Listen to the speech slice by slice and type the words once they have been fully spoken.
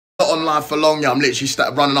Not on live for long, yeah. I'm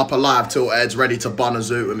literally running up a live till Ed's ready to bun a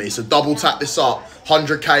zoot with me. So double tap this up,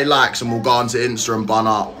 100k likes, and we'll go onto Insta and bun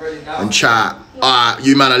up and chat. Alright,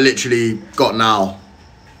 you man are literally got now.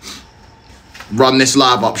 Run this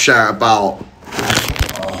live up, share it about.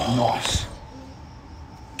 Oh, nice.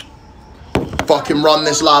 Fucking run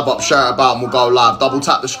this live up, share it about, and we'll go live. Double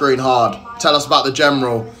tap the screen hard. Tell us about the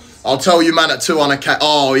general. I'll tell you, man, at 200k.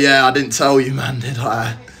 Oh, yeah, I didn't tell you, man, did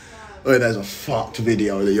I? Oh, there's a fucked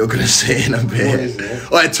video that you're going to see in a bit. What is it?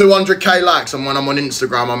 Oh, 200k likes, and when I'm on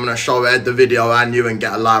Instagram, I'm going to show Ed the video and you and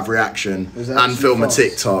get a live reaction and film a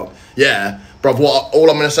TikTok. Yeah, bruv, all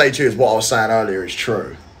I'm going to say to you is what I was saying earlier is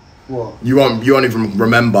true. What? You won't even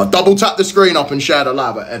remember. Double tap the screen up and share the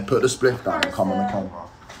live. Ed, put the spliff down and come on the camera.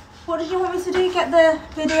 What did you want me to do? Get the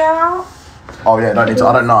video out? Oh yeah, I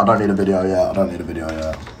don't need a video yet.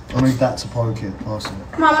 I need that to poke it, pass it.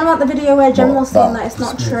 Mum, I want the video where General's saying that it's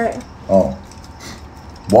not true. Oh.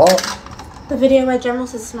 What? The video where General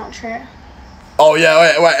says it's not true. Oh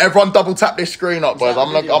yeah, wait, everyone double tap this screen up, boys.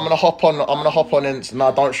 I'm gonna hop on Insta.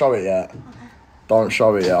 No, don't show it yet. Don't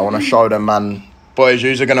show it yet. I wanna show them, man. Boys,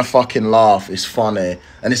 yous are gonna fucking laugh. It's funny.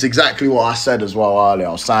 And it's exactly what I said as well earlier.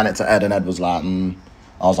 I was saying it to Ed and Ed was like,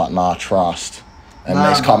 I was like, nah, trust. And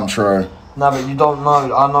it's come true. No, but you don't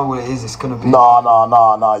know. I know what it is. It's gonna be.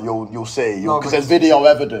 No. You'll see. Because there's video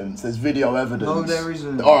evidence. No, there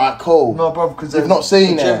isn't. All right, cool. No, bro, because you've not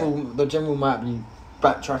seen it. The general might be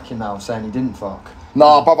backtracking now, saying he didn't fuck.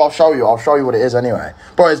 No, bro, I'll show you. I'll show you what it is anyway.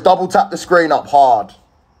 Bro, it's double tap the screen up hard.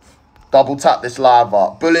 Double tap this live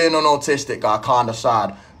up. Bullying an autistic guy, kinda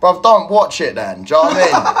sad. Bruv, don't watch it then, do you know what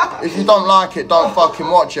I mean? If you don't like it, don't fucking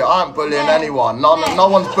watch it. I ain't bullying anyone. No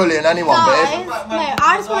one's bullying anyone, guys,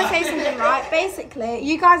 I just want to say something, right? Basically,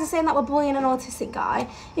 you guys are saying that we're bullying an autistic guy.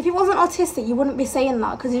 If he wasn't autistic, you wouldn't be saying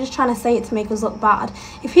that because you're just trying to say it to make us look bad.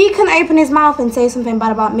 If he can open his mouth and say something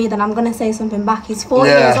bad about me, then I'm going to say something back. He's 4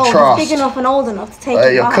 years old. Trust. He's big enough and old enough to take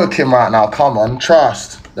it You're back. cooking right now, come on,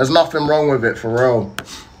 trust. There's nothing wrong with it, for real.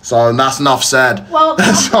 So that's enough said. Well,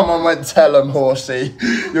 someone went, tell him, horsey.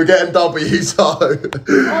 You're getting W's, so.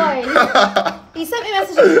 He sent me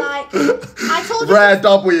messages like, I told you. Rare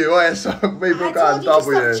W, so people got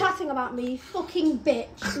W. To stop chatting about me, you fucking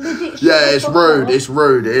bitch. Legit. Yeah, it's rude. It's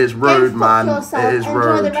rude. It is rude, man. Yourself. It is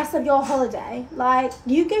rude. Enjoy the rest of your holiday. Like,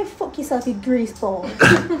 you go fuck yourself, you greaseball.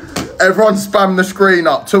 Everyone spam the screen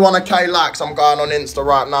up. 200k likes. I'm going on Insta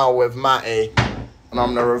right now with Matty. And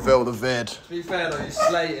I'm going to reveal the vid. To be fair though, you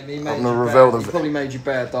slated me, I'm going to reveal the vid. He probably made you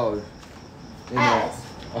bad though. I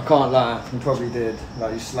can't lie, he probably did.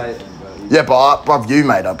 Like, you slated him, but... Yeah, but bruv, you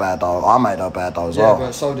made her bad though. I made her bad though as well. Yeah,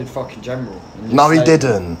 but so did fucking General. No, he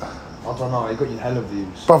didn't. I don't know, he got you hella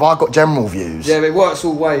views. Bruv, I got General views. Yeah, but it works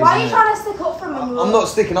all ways. Why are you trying to stick up for him? I'm not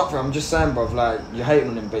sticking up for him, I'm just saying, bruv, like, you're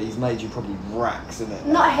hating on him, but he's made you probably racks, innit?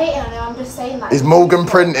 I'm not hating on him, I'm just saying that. Is Morgan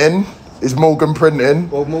printing? Is Morgan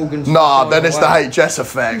printing? Well, Morgan's... Nah, then it's the HS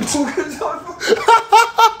effect. Morgan's what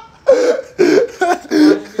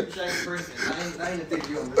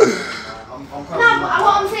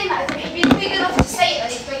I'm saying that is, if he's big enough to say it,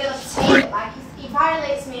 then he's big enough to say it. Like, he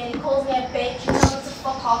violates me and he calls me a bitch and tells me to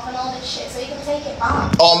fuck off and all this shit, so he can take it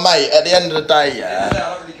back. Oh, mate, at the end of the day,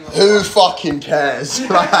 yeah, who fucking cares?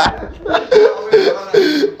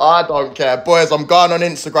 I don't care. Boys, I'm going on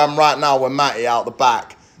Instagram right now with Matty out the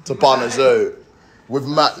back to bun a zoo. With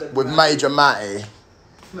Major Matty.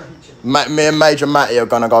 Me and Major Matty are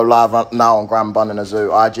going to go live now on Grand Bun in a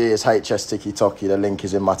Zoo. IG is HSTikkyTokky. The link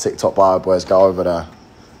is in my TikTok bio, boys. Go over there.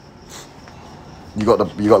 You got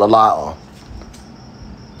the lighter.